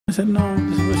I said, no,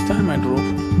 this is the first time I drove.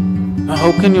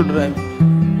 How can you drive?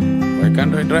 Why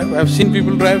can't I drive? I've seen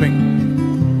people driving.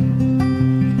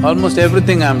 Almost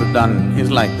everything I've done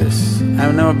is like this.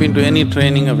 I've never been to any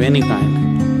training of any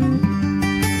kind.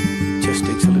 It just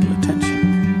takes a little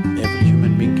attention. Every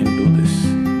human being can do this.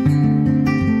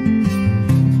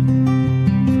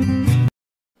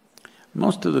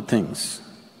 Most of the things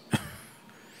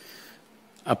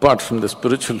apart from the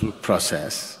spiritual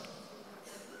process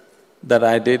that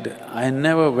I did, I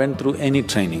never went through any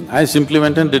training. I simply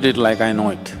went and did it like I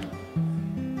know it.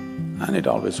 And it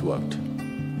always worked.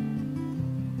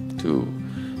 To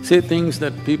say things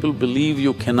that people believe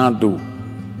you cannot do.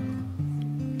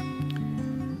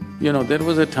 You know, there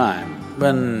was a time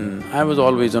when I was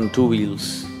always on two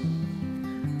wheels.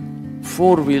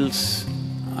 Four wheels,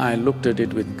 I looked at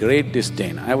it with great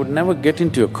disdain. I would never get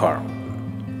into a car.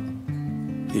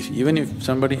 Even if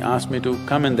somebody asked me to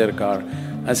come in their car,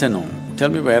 I say, no, tell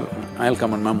me where, I'll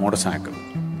come on my motorcycle.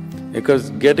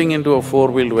 Because getting into a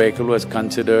four-wheeled vehicle was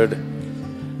considered,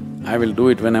 I will do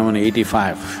it when I'm on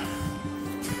 85.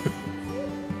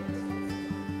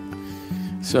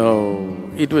 So,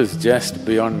 it was just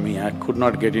beyond me, I could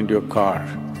not get into a car.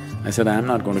 I said, I'm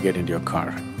not going to get into a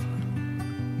car.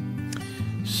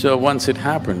 So once it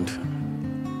happened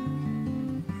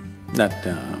that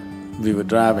we were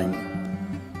driving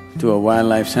to a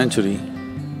wildlife sanctuary,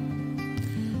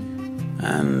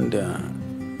 and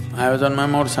I was on my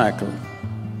motorcycle,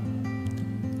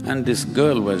 and this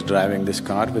girl was driving this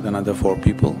car with another four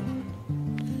people.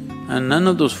 And none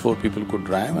of those four people could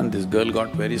drive, and this girl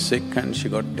got very sick and she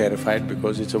got terrified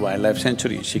because it's a wildlife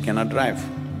sanctuary, she cannot drive.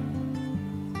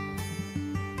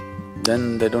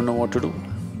 Then they don't know what to do.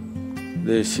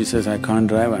 She says, I can't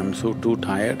drive, I'm so too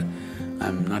tired,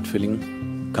 I'm not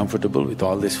feeling comfortable with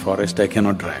all this forest, I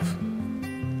cannot drive.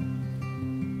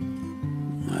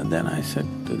 And then I said,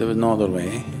 there was no other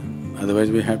way, otherwise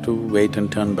we have to wait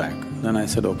and turn back. Then I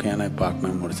said, okay, and I parked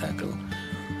my motorcycle.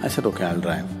 I said, okay, I'll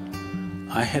drive.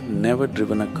 I had never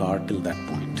driven a car till that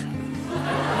point.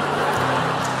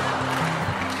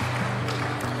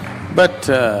 But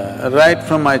right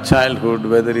from my childhood,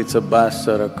 whether it's a bus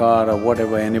or a car or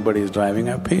whatever anybody is driving,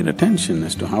 I paid attention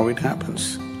as to how it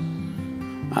happens.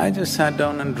 I just sat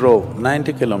down and drove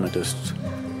 90 kilometers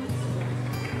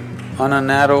on a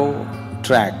narrow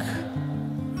track,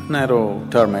 narrow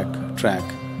tarmac track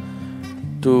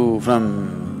to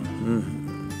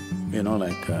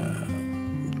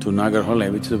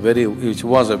Nagarhole, which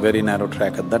was a very narrow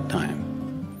track at that time.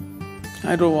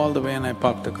 I drove all the way and I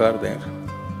parked the car there.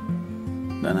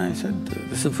 Then I said,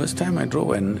 this is the first time I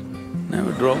drove and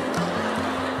never drove.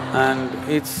 And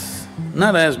it's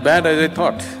not as bad as I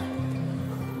thought.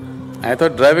 I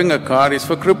thought driving a car is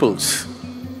for cripples.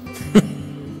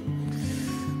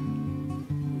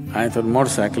 I thought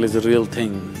motorcycle is a real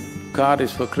thing. Car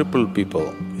is for crippled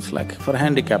people, it's like for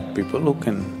handicapped people who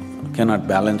cannot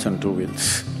balance on two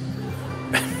wheels.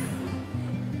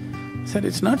 I said,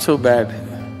 it's not so bad.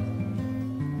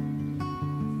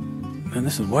 And they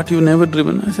said, what, you've never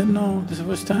driven? I said, no, this is the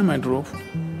first time I drove.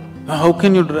 How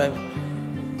can you drive?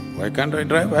 Why can't I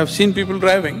drive? I've seen people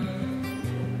driving.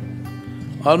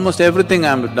 Almost everything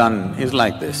I've done is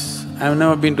like this. I've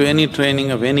never been to any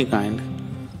training of any kind.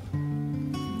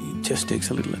 It just takes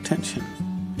a little attention.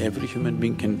 Every human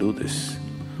being can do this,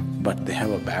 but they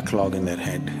have a backlog in their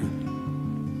head.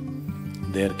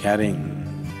 They're carrying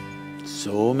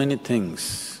so many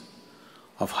things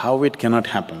of how it cannot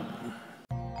happen.